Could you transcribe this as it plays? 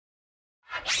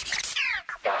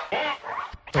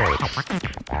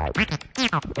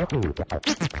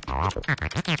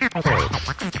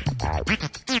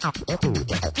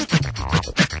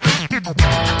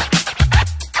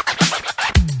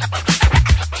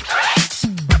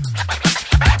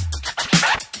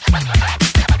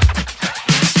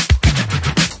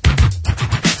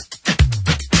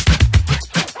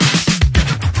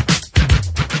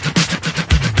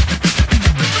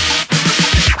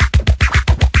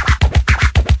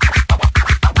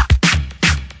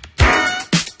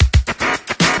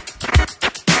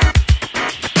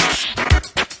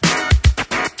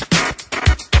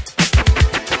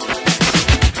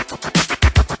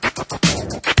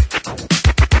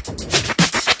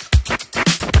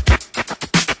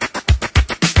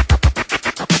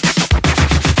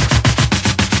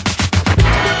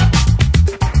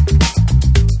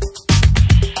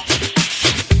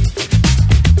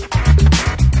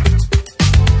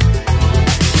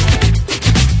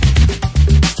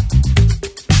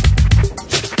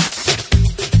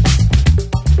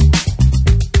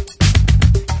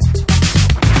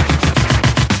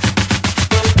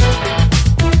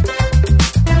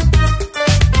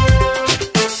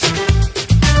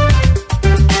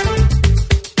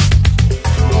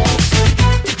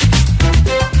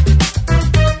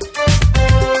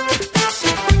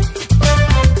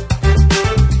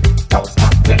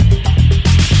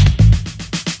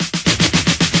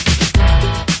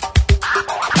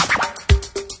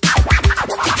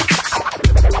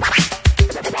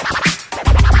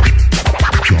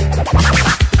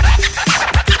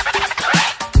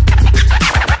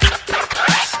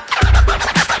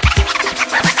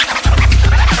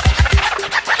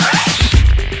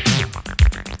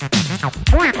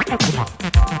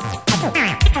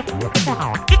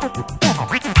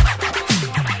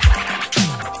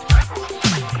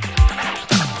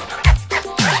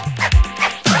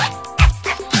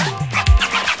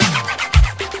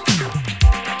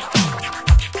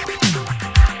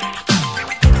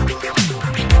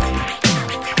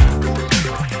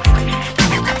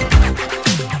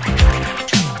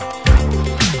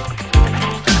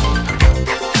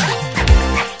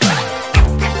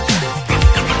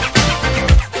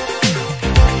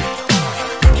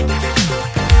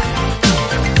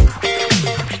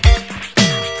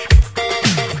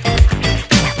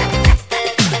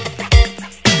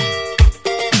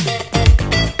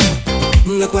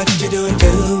Look what you're doing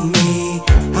to me.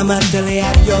 I'm utterly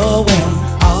at your whim.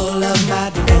 All of my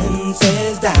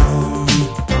defenses down.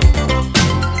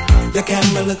 Your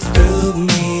camera looks through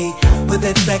me with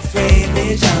its X-ray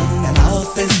vision, and all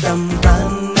systems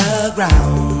run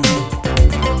aground.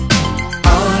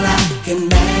 All I can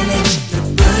manage to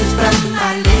push from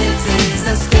my lips is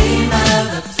a stream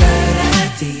of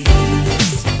absurdities.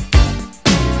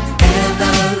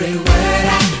 Every word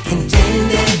I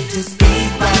intended to speak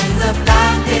winds up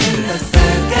locked in the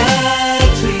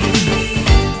circuitry.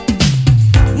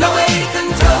 No way to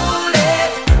control it,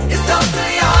 it's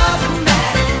totally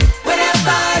automatic.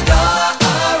 Whenever you're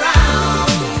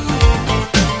around,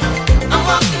 I'm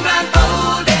walking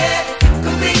blindfolded,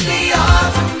 completely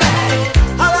automatic.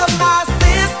 All of my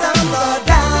systems are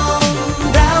down,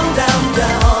 down, down,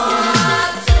 down.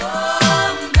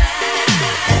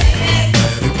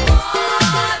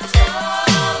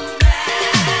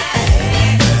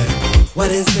 What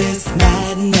is this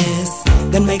madness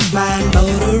that makes my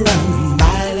motor run?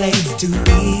 My legs too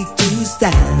weak to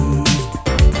stand.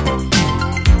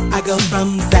 I go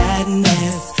from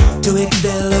sadness to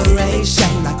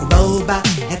exhilaration like a robot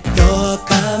at your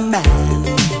command.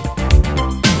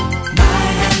 My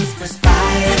hands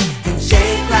perspire and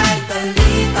shake like a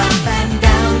leaf. Up and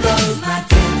down goes my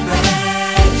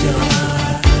temperature.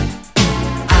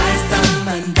 I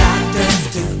summon doctors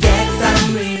to get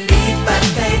some relief, but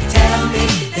they tell me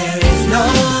there is no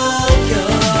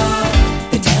cure.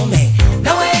 They tell me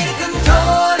no way to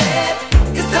control it,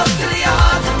 it's totally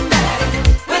automatic.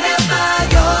 Whenever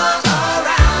you're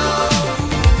around,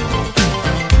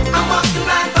 I'm walking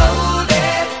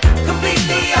blindfolded,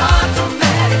 completely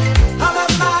automatic. All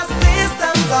of my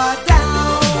systems are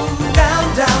down, down,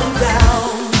 down, down.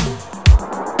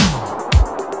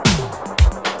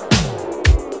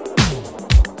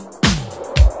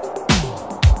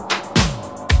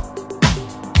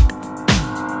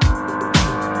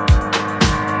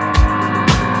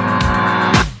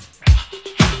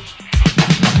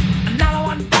 Another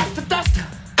one bites the dust.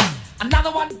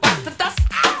 Another one bites the dust.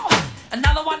 Ow!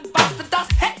 Another one bites the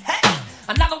dust. Hey, hey!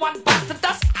 Another one bites the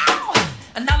dust. Ow!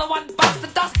 Another one bites the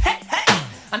dust. Hey, hey!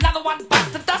 Another one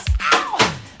bites the dust. Ow!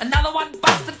 Another one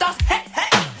bites the dust. Hey, hey!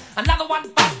 Another one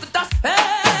bites the dust. Hey!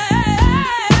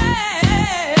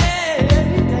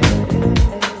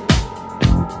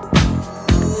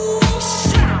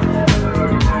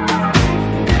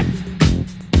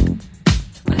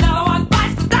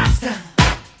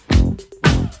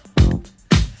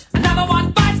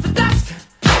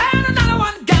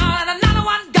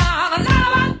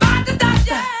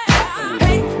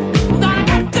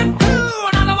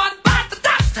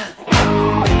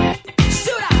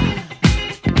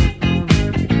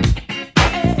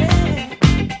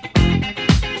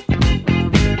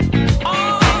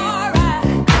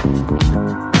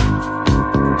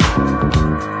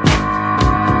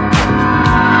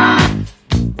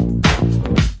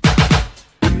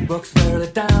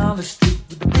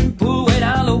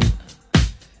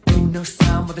 No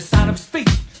sound but the sound of his feet.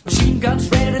 Machine guns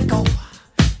ready to go.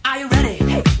 Are you ready?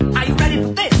 Hey, are you ready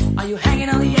for this? Are you hanging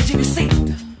on the edge of your seat?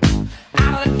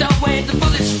 Out of the doorway, the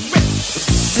bullets rip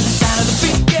to the sound of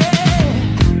the beat. Yeah.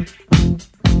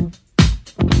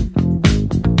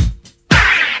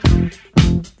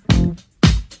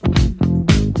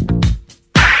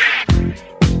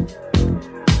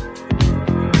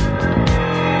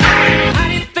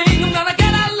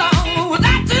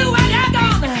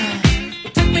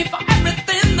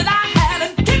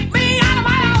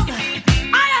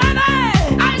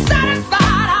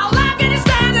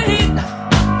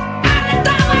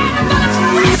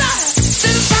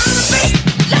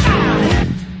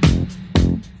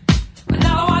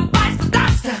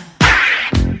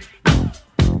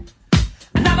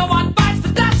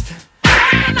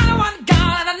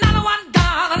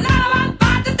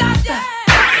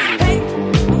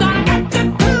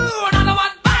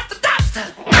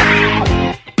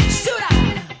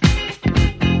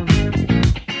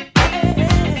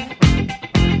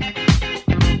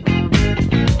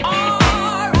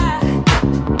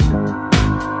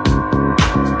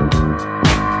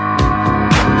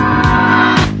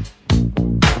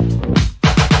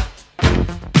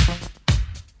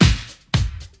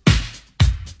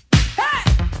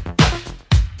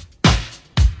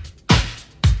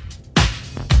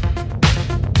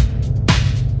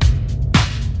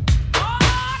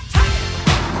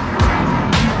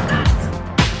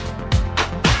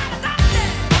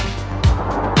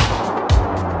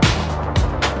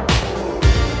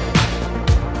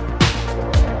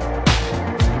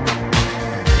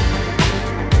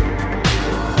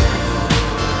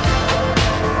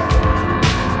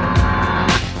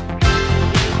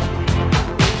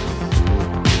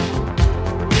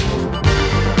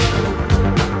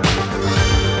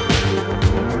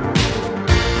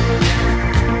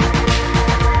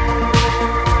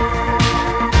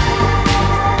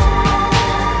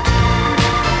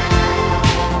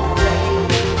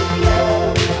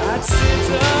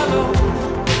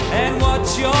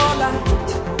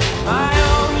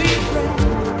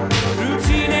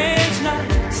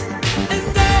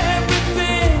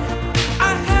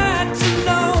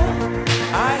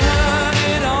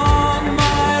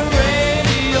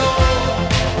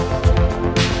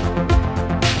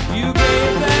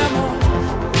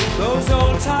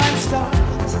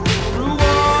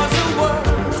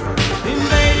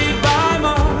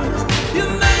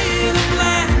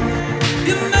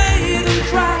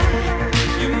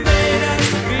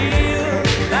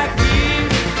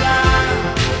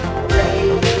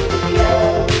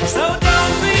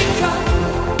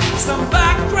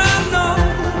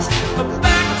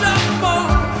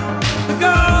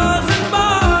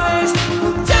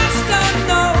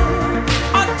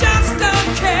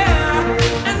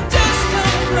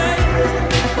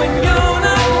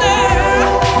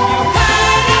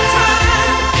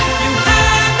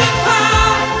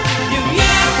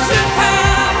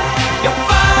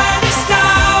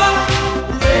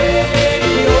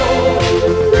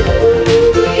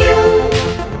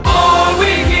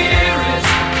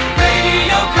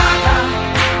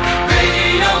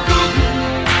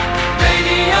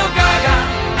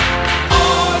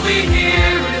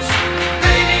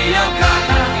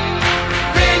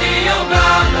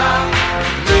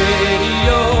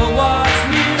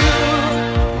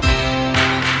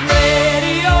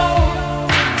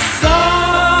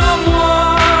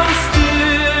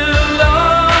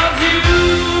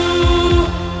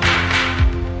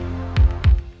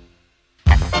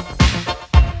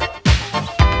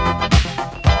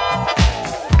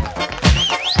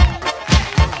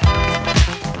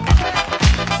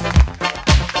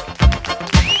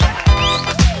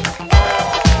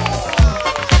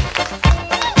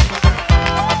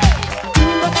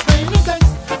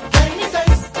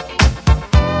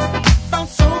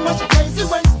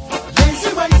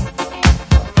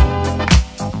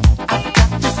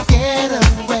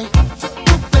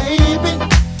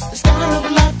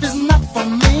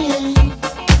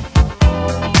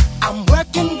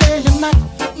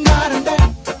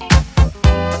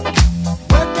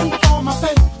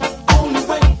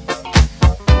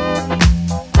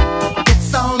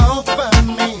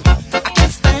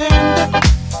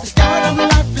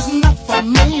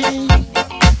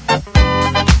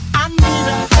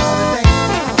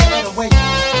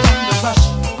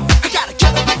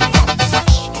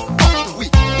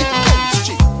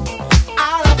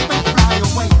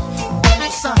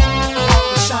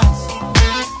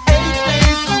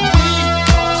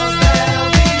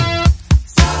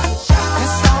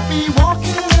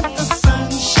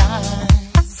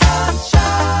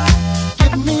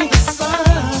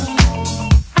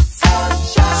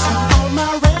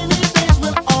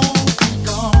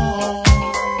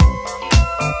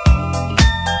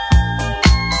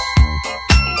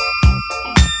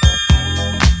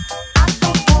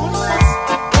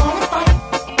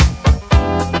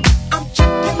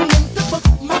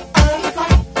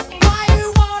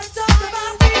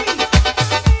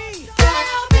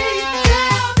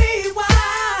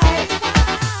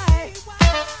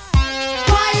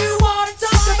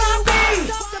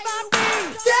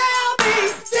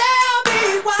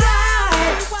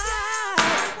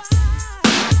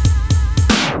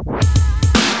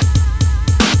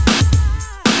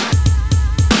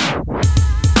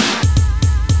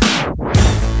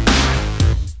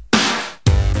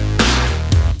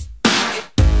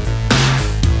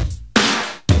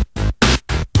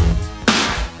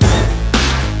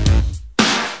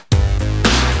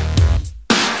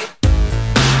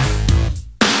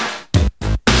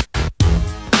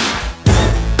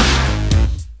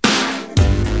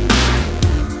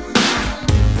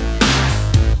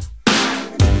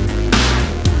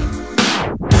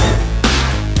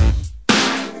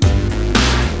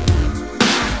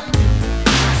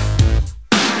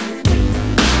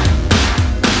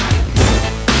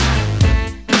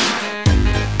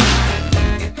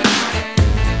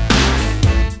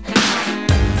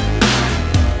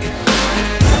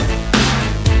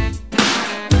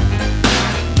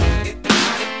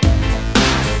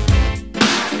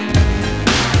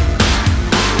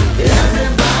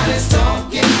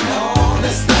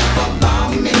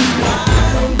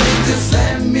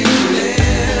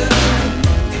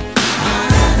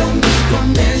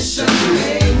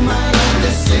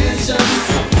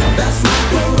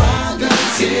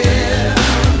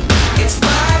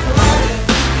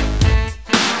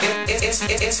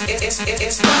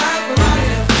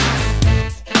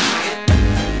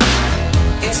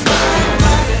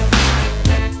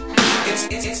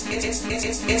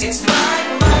 It's my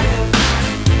life.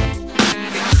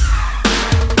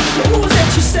 What was that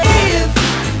you said?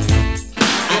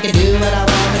 I can do what I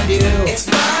wanna do. It's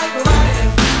my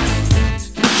life.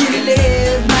 Can you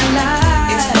live my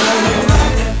life? It's my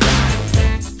life.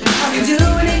 I'm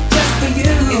doing it just for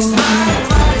you. It's my life.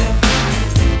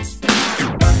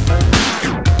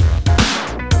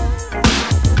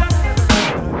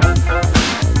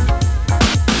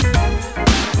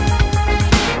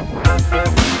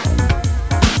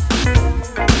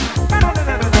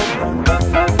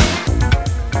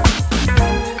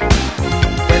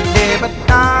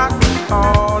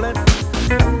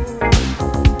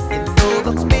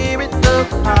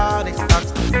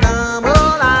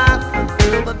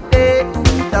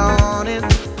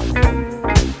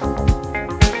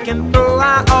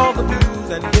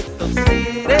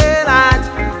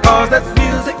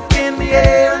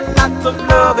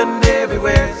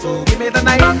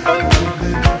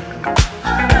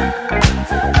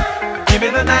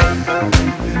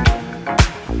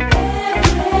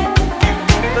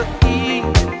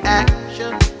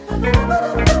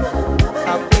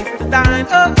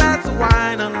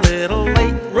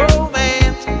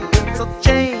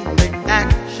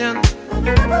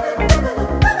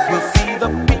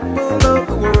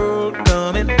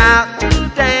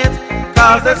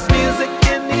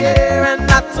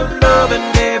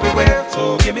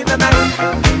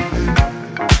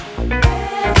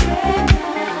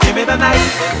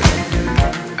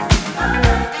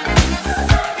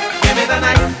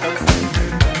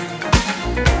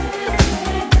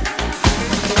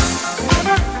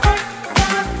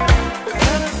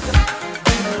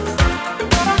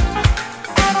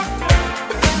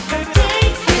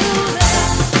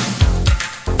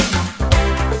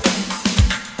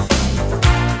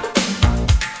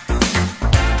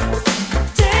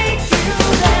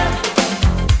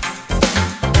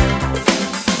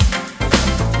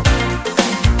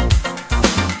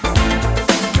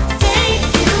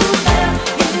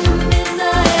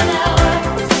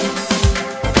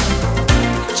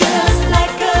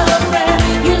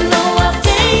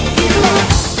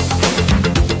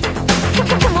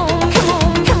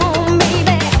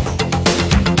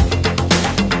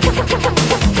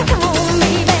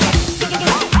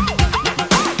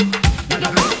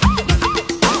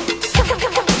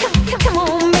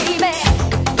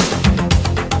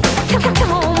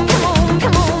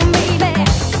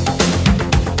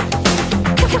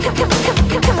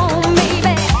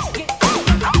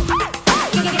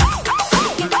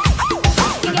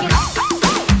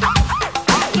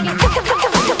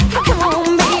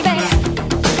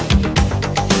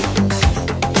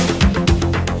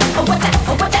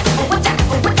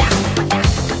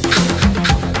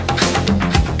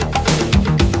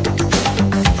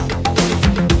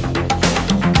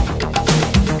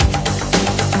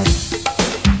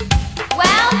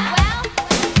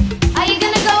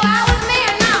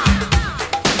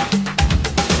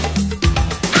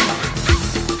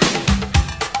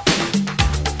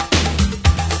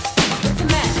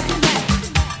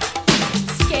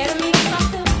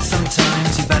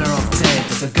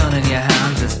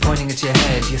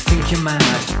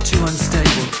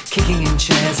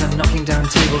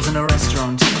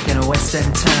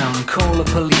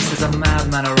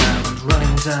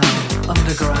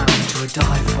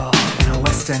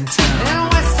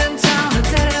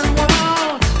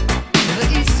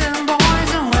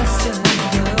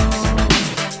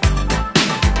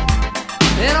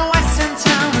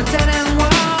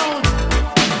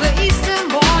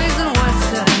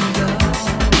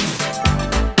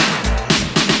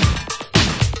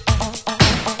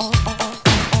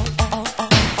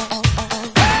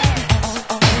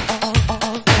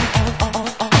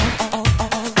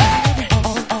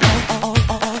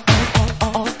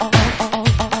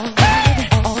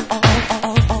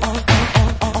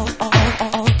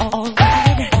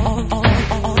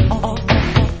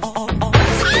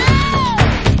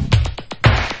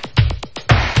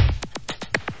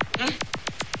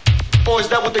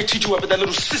 Teach you up at that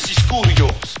little sissy school of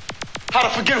yours. How to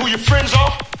forget who your friends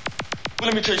are? Well,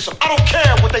 let me tell you something. I don't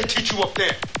care what they teach you up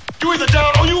there. You either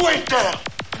down or you ain't down.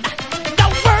 The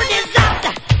word is out.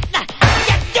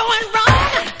 You're doing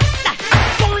wrong.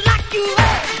 Won't lock you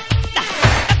up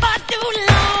for too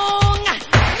long.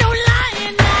 No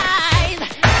lying eyes.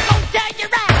 Won't tell you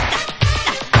right.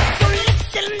 So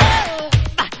listen up.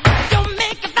 Don't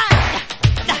make a fight.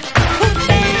 Who's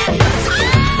bad?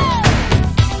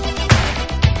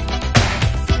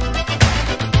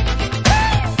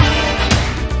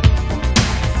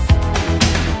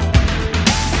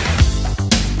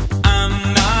 I'm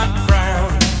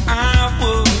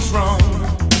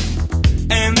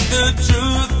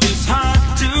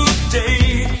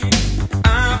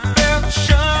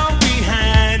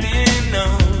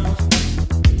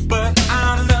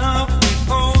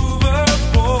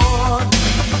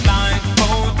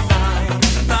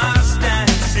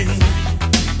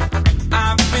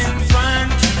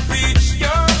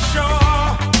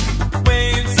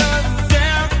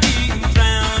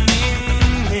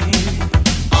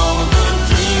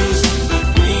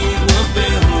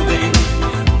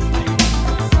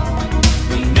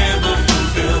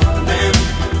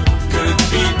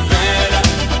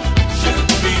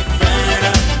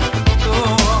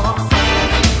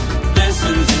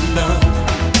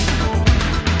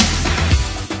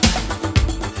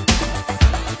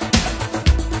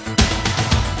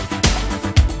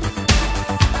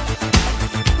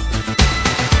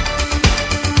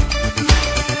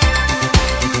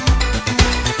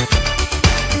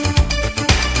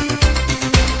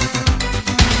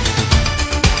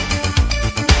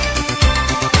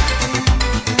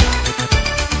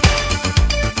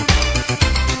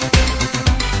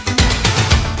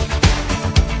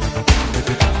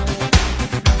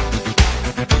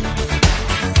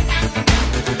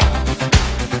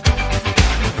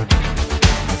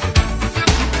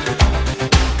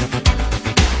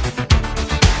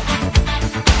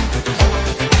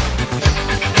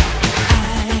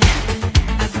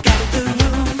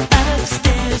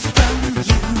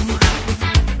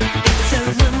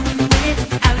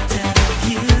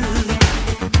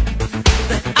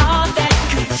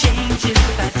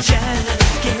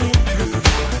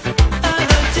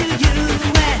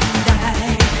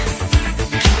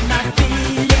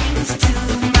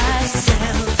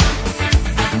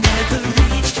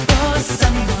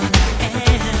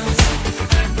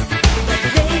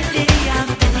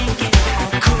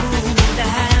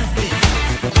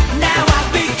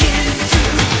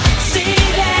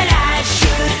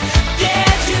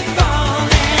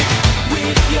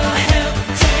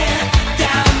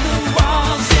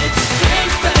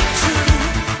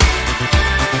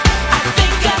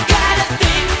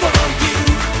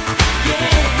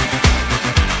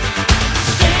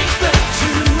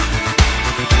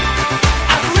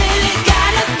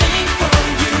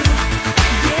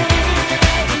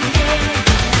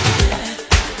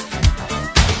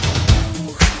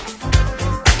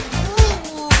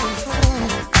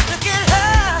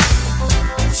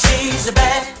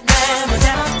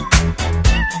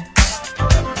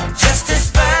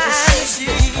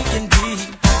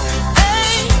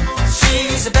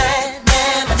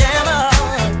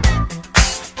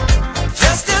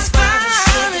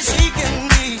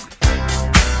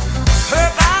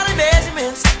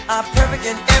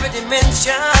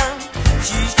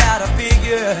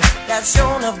that's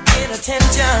shown of great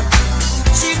attention.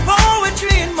 She's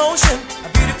poetry in motion, a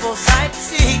beautiful sight to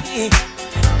see.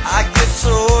 I get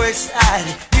so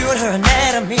excited viewing her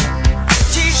anatomy.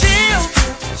 She's real,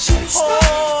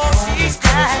 oh, she's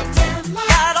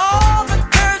got all the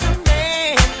curves a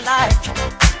man like.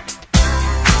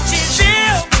 She's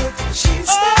real,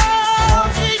 oh,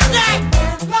 she's got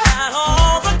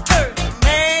all the curves a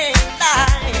man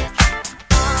like.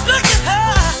 Look at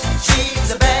her,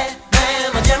 she's a bad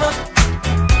mamma jamma,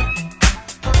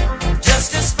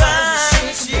 just as fine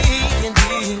as she can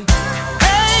be.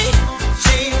 Hey,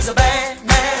 she's a bad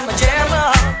mamma jamma.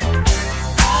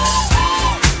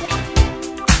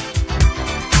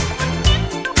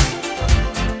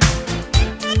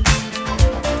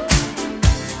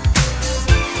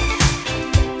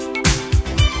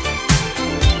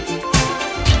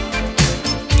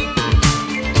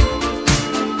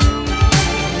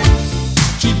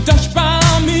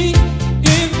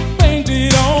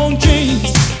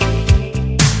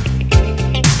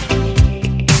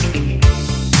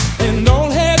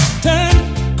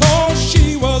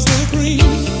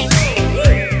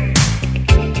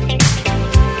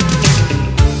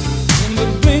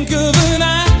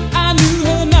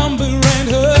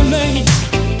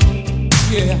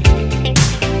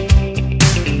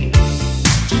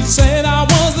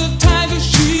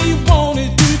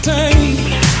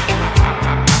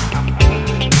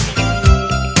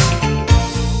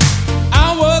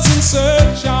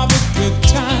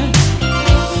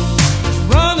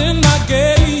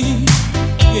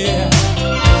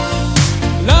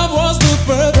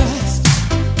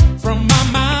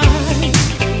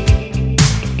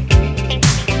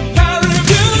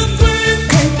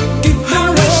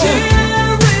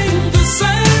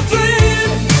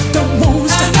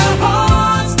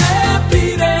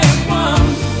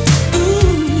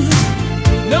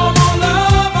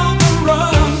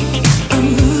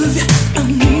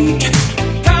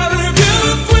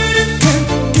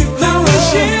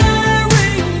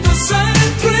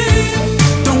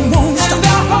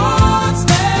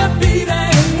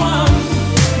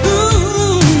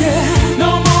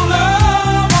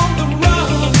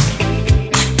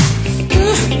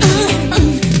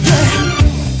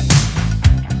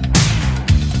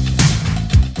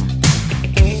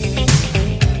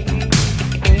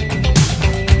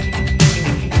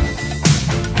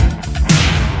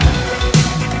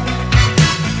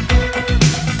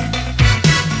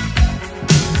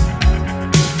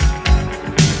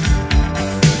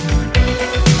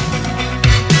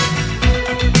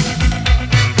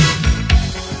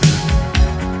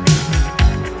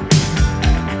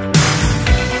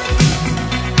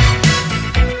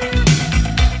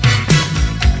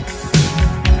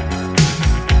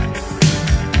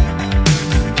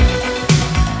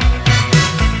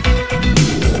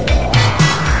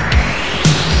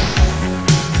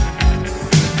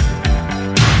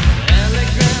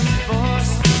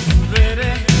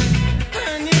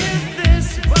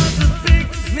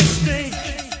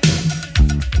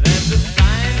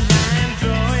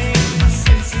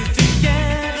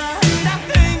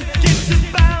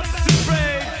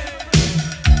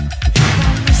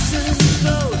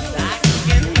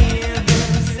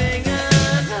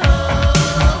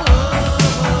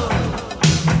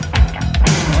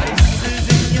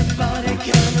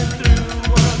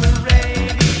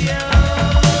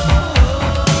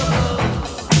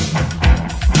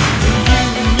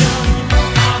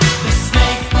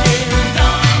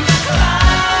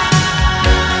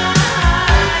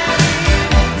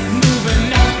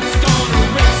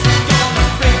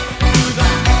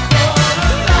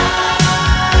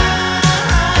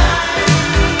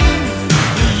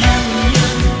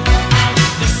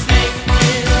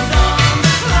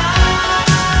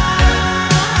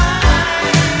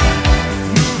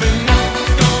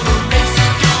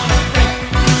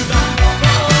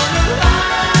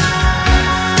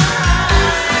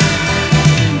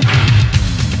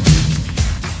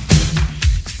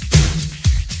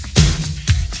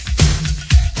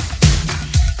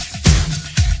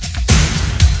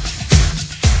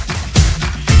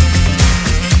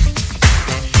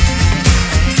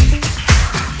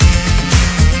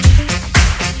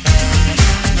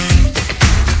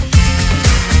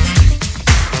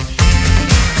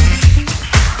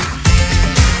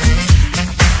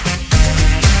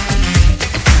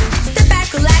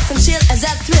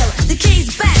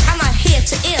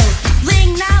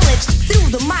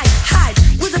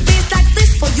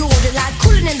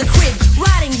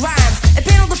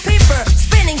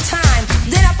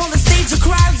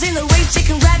 She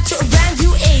can rap to a brand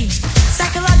new age.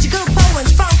 Psychological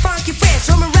poems from funky friends.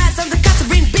 Roman rides on the cut to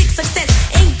bring big success.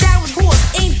 Ain't down with horse,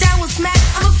 ain't down with smack.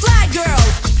 I'm a fly girl,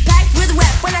 packed with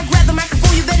rap. When I grab the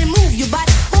microphone, you better move your butt.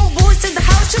 Homeboys in the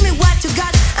house, show me what you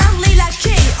got. I'm Layla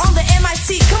K on the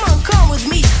MIC. Come with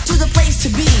me to the place to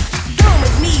be. Come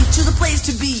with me to the place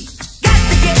to be. Got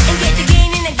to get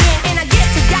again and again, and I get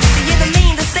to yeah, the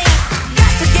mean the same.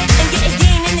 Got to get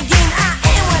again and again. I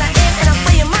am what I am, and I'm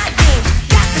playing my game.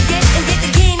 Got to get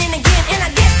again and again, and I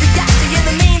get to yeah,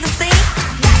 the mean the same.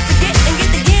 Got to get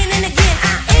again and again.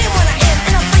 I am what I am,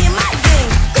 and I'm playing my game.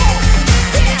 Go,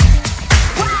 yeah,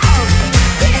 wow,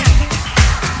 yeah,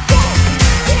 go,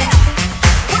 yeah,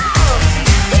 wow,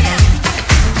 yeah,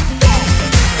 go,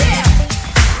 yeah,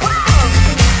 wow,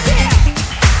 yeah,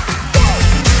 go,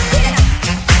 yeah,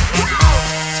 wow.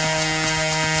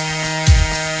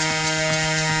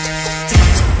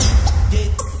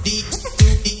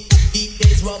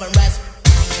 DJ's Roman Rice.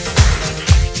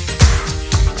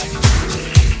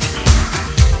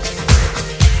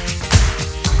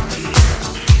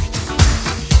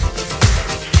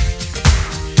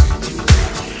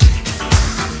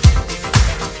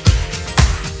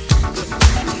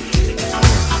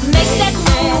 Make that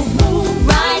move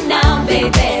right now,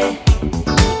 baby.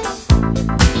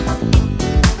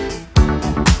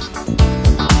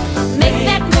 Make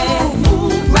that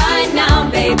move right now,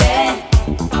 baby.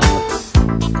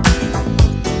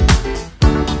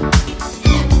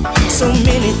 So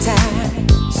many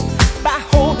times by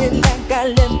holding back I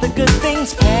let the good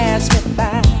things pass me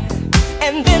by.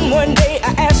 And then one day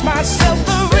I asked myself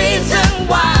the reason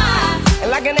why.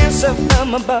 And like an answer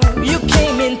from above, you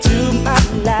came into my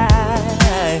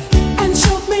life and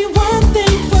showed me one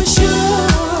thing for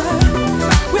sure.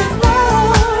 With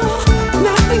love,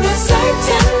 nothing is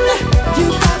certain. You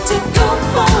got to go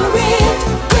for it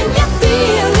when you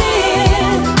feel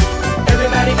it.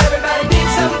 Everybody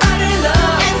needs somebody to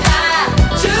love. And I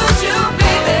choose you,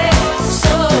 baby.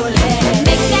 So let's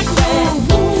make that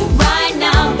move right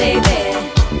now, baby.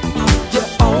 You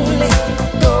only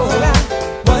go around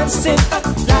once in a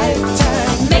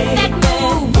lifetime. Make that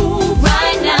move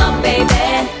right now, baby.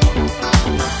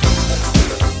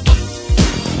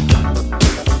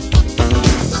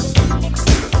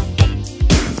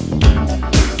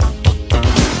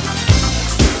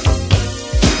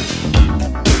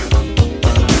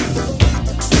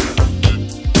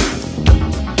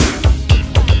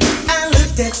 I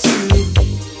looked at you,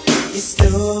 you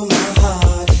stole my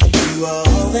heart. You are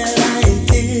all that I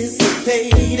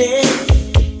anticipated.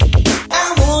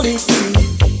 I wanted you,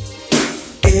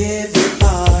 every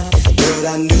part, but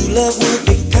I knew love would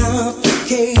be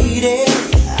complicated.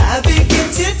 I began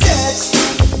to touch,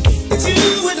 but you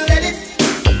wouldn't let it.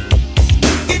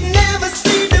 It never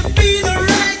seemed to be the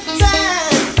right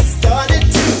time. I started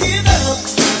to give up,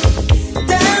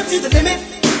 down to the limit.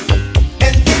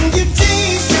 And then you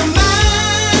changed your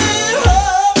mind,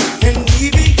 oh, and we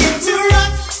begin to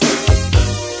rock,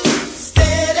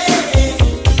 steady,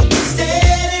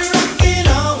 steady rocking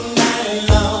all night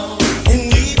long. And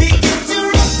we begin to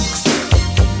rock.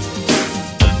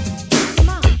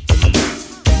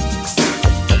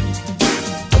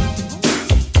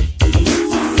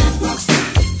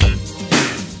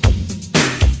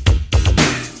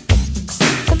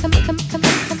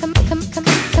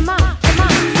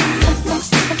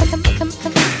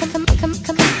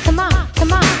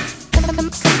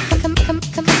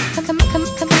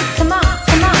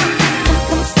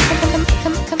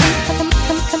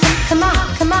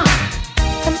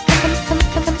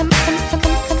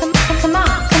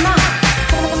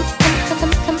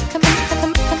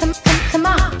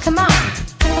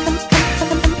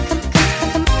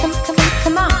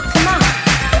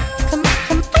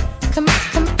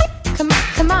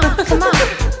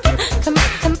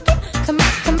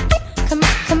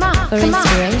 For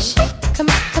inspiration.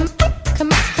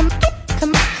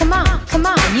 Come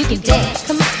on, and you can dance.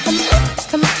 Come on.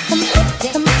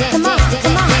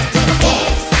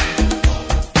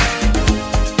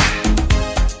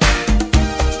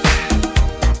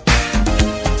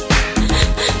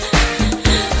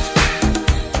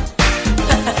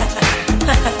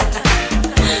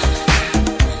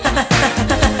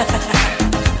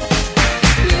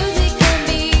 Music can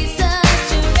be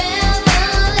such a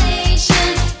revelation.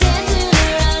 Dancing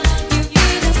around, you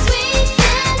feel the sweet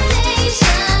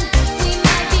sensation. We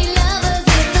might be lovers.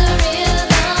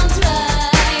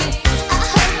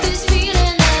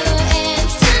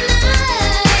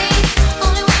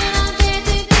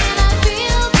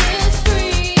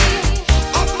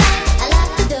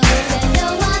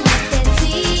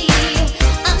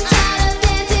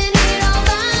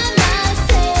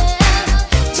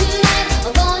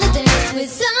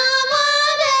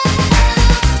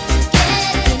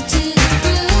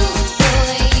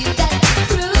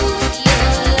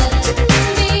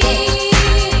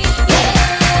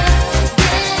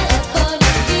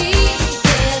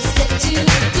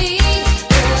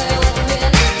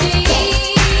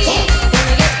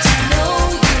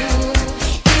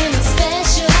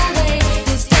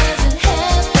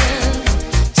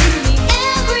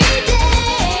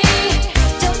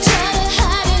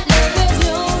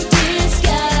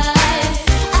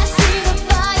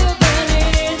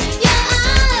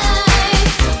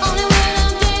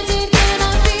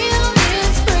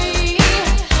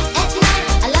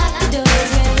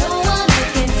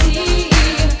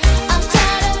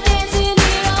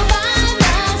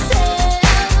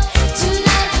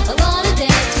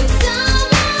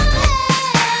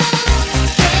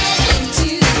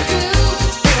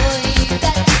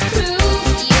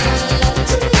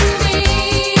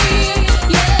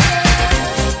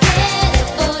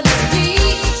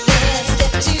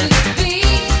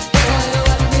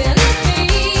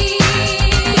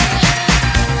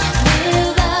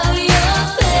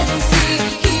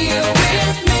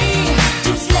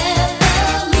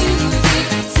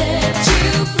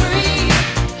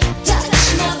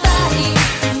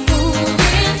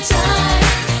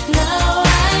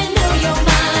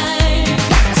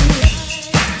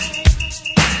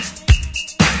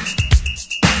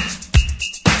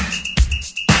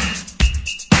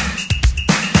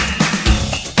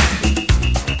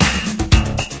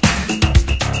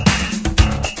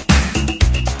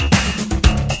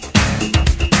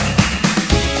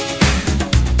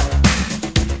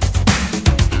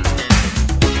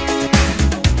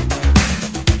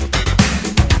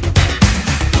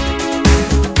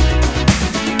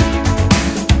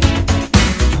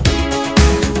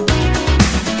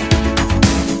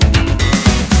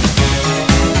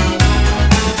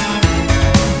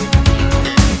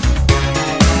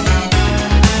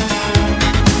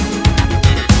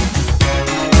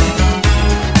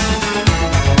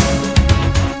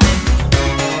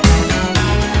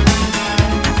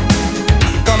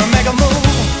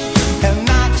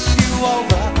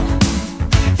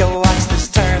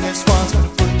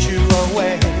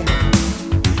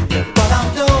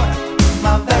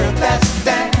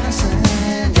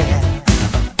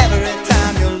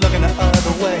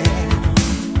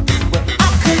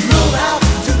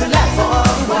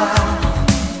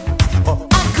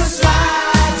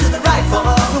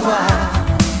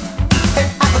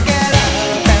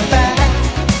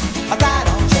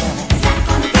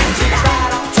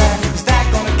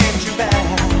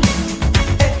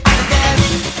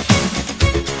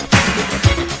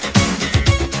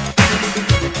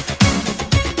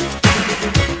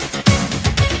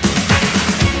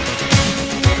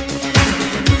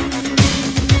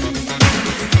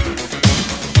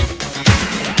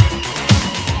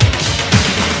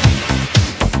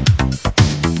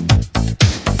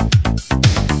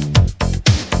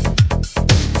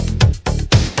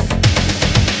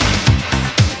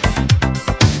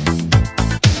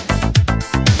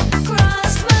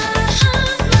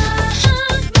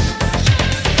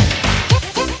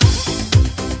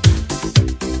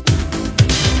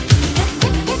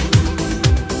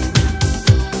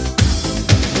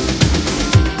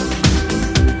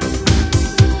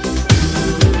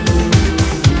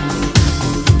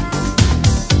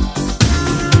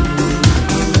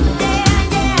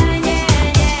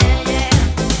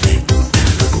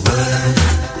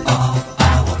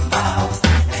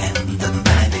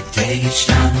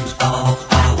 sensation of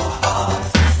our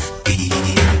heart be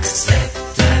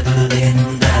acceptable in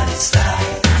the sky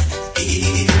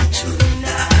here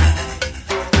tonight.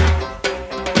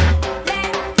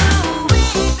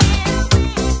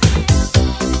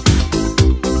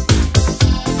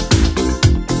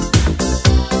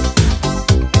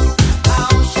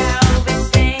 How shall we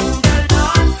sing the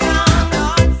Lord's song?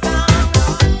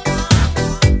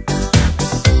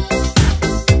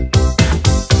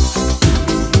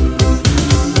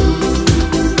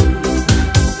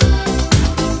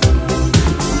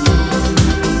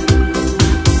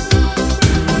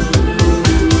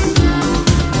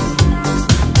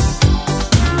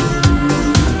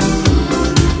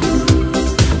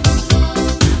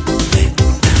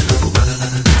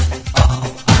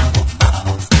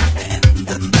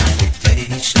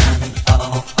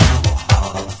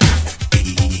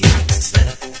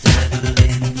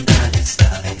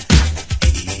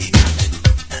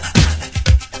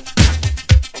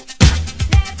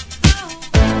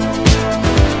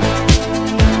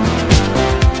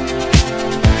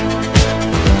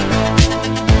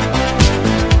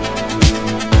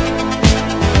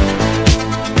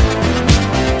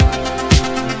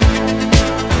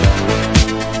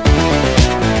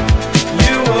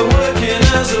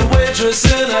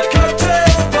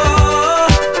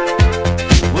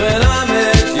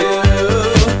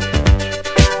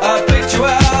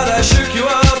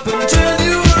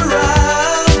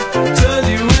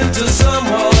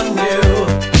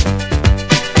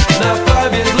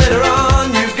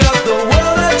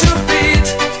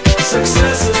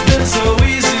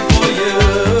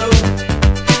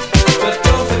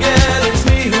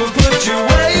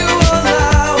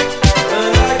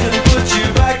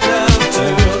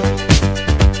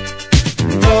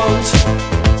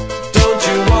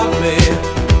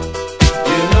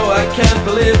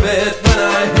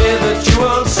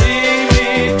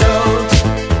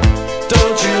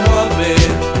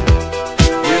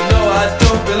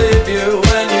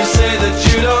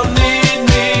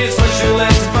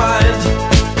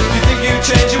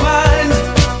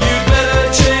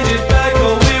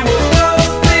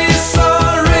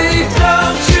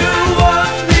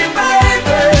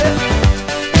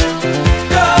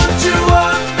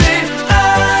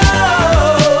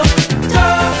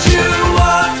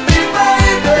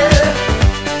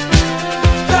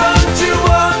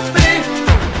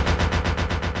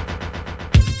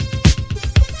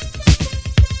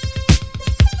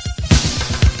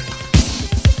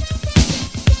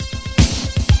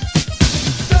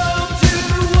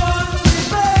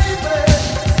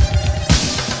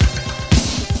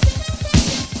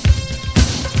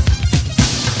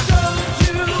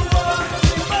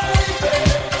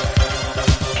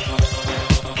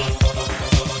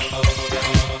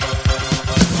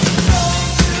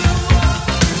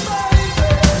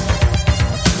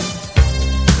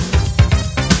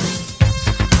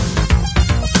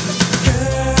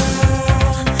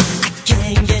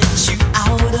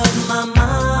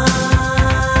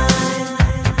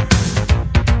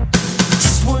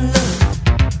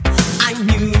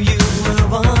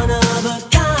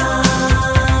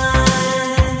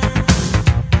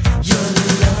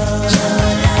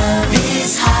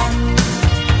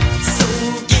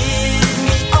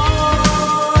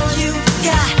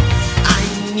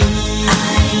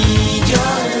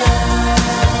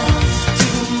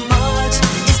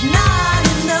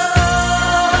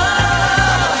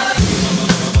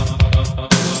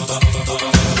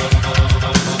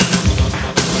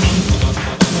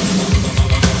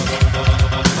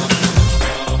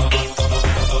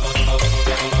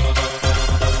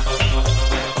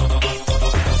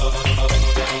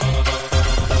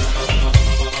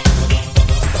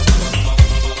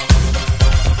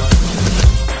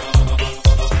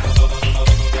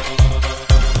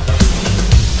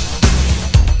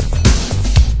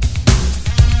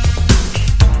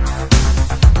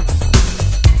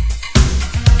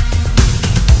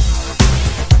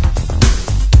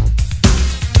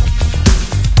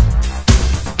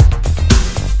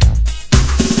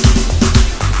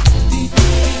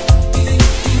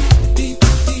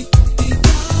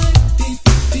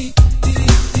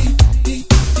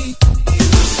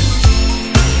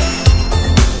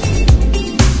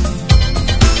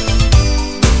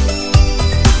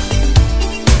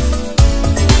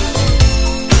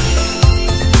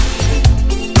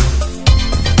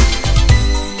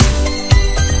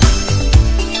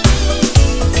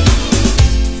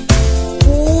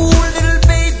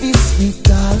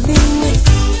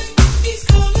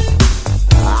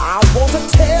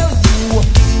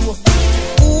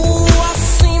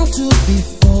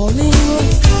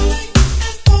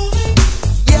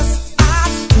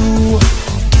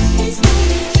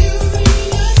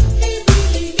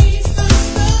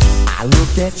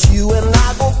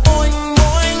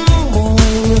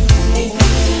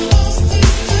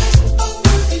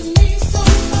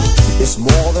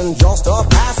 or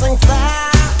passing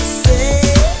fast. Say,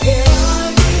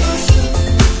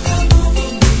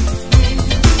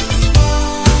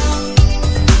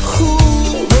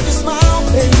 cool, make you smile,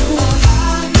 baby.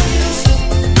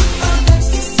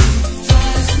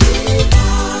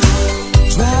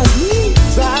 Drives me,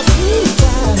 drives me,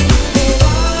 drives me.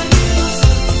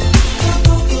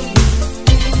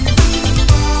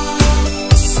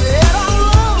 Said I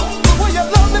love the way you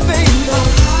love me, baby.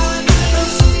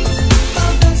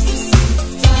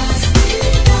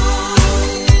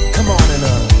 Come on and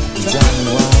drive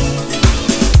me wild.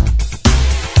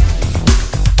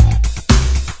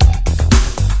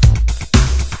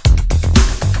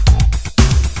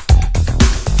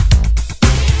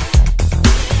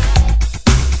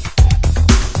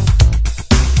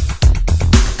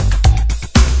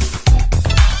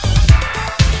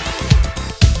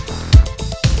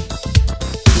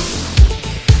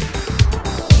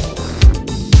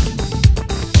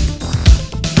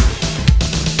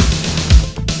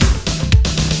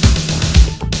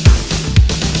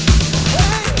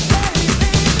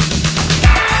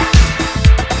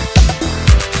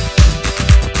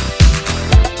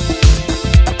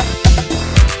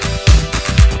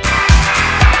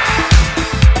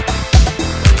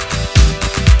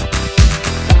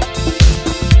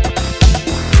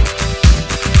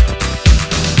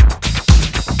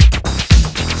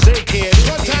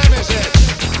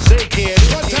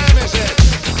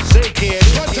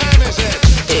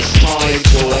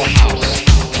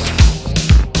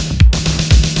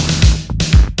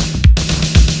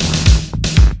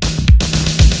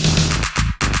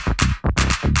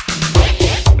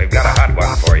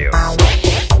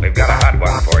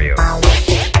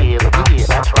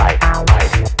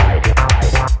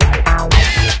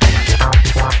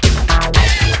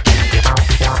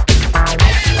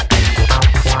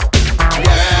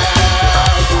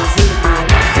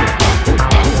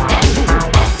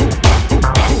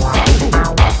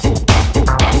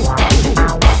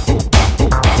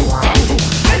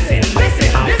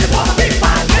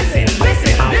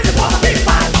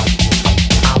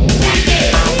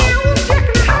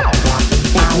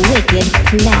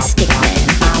 Plastic man,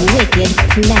 wicked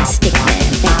plastic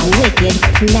man, that wicked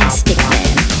plastic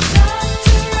man.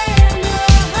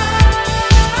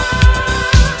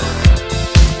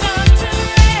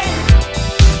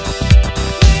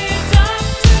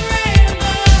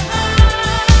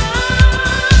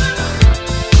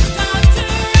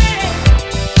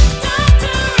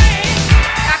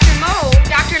 Dr. Mo,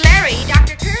 Dr. Larry,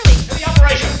 Dr. Curly. To the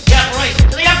operation, to the operation,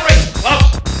 to the operation.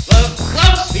 Gloves, gloves,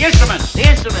 gloves. The instrument, the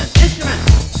instrument, instrument.